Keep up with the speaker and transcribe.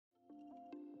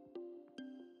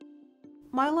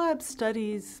My lab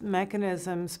studies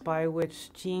mechanisms by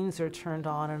which genes are turned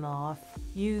on and off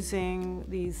using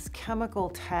these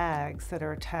chemical tags that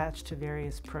are attached to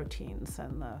various proteins.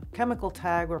 And the chemical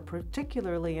tag we're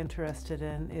particularly interested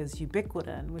in is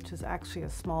ubiquitin, which is actually a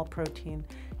small protein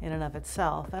in and of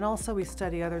itself. And also we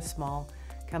study other small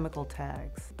chemical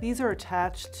tags. These are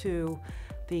attached to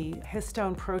the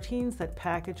histone proteins that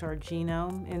package our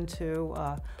genome into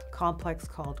a complex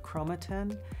called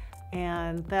chromatin.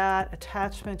 And that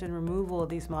attachment and removal of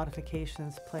these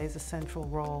modifications plays a central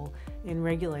role in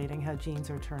regulating how genes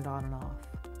are turned on and off.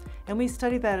 And we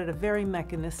study that at a very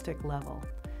mechanistic level.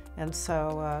 And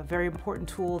so a very important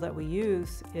tool that we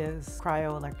use is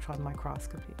cryo-electron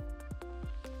microscopy.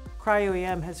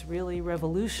 Cryo-EM has really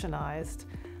revolutionized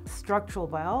structural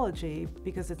biology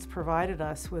because it's provided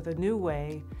us with a new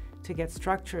way to get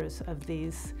structures of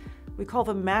these. We call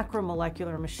them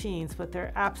macromolecular machines, but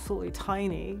they're absolutely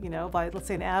tiny. By, let's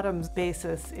say, an atom's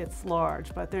basis, it's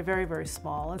large, but they're very, very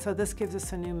small. And so this gives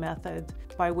us a new method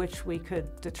by which we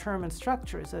could determine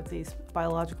structures of these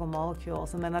biological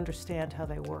molecules and then understand how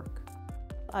they work.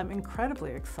 I'm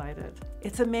incredibly excited.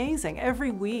 It's amazing.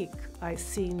 Every week I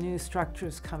see new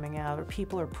structures coming out, or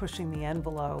people are pushing the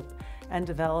envelope and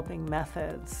developing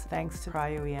methods thanks to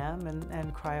cryo-EM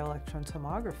and cryo-electron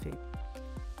tomography.